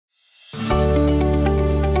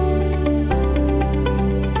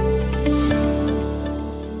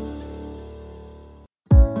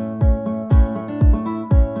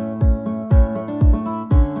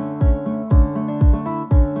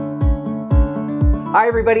Hi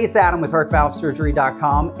everybody, it's Adam with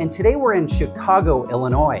HeartValveSurgery.com, and today we're in Chicago,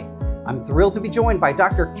 Illinois. I'm thrilled to be joined by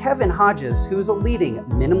Dr. Kevin Hodges, who is a leading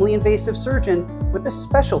minimally invasive surgeon with a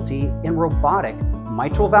specialty in robotic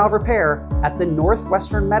mitral valve repair at the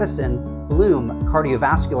Northwestern Medicine Bluhm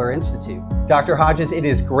Cardiovascular Institute. Dr. Hodges, it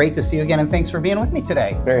is great to see you again, and thanks for being with me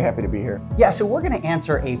today. Very happy to be here. Yeah, so we're going to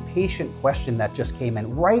answer a patient question that just came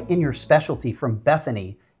in right in your specialty from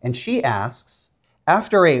Bethany, and she asks,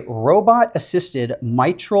 after a robot-assisted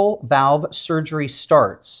mitral valve surgery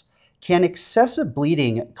starts, can excessive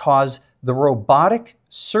bleeding cause the robotic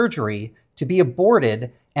surgery to be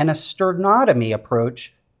aborted and a sternotomy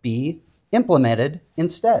approach be implemented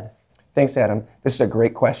instead? Thanks, Adam. This is a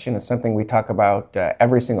great question. It's something we talk about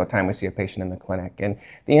every single time we see a patient in the clinic. And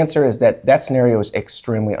the answer is that that scenario is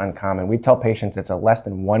extremely uncommon. We tell patients it's a less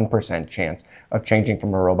than 1% chance of changing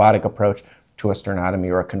from a robotic approach to a sternotomy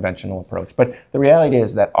or a conventional approach. But the reality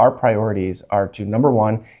is that our priorities are to, number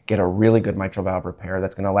one, get a really good mitral valve repair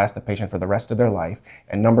that's going to last the patient for the rest of their life,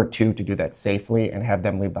 and number two, to do that safely and have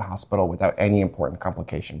them leave the hospital without any important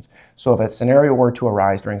complications. So if a scenario were to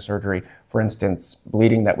arise during surgery, for instance,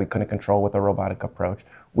 bleeding that we couldn't control with a robotic approach,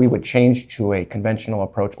 we would change to a conventional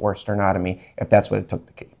approach or sternotomy if that's what it took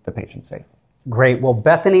to keep the patient safe. Great. Well,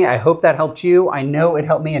 Bethany, I hope that helped you. I know it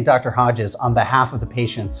helped me and Dr. Hodges on behalf of the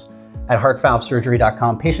patients at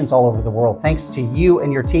HeartValveSurgery.com, patients all over the world. Thanks to you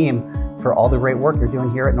and your team for all the great work you're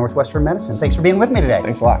doing here at Northwestern Medicine. Thanks for being with me today.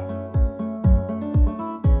 Thanks a lot.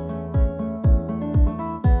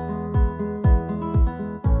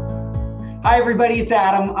 Hi everybody, it's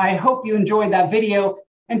Adam. I hope you enjoyed that video.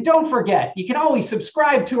 And don't forget, you can always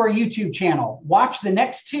subscribe to our YouTube channel, watch the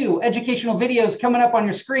next 2 educational videos coming up on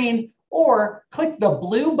your screen, or click the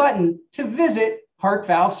blue button to visit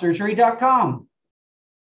HeartValveSurgery.com.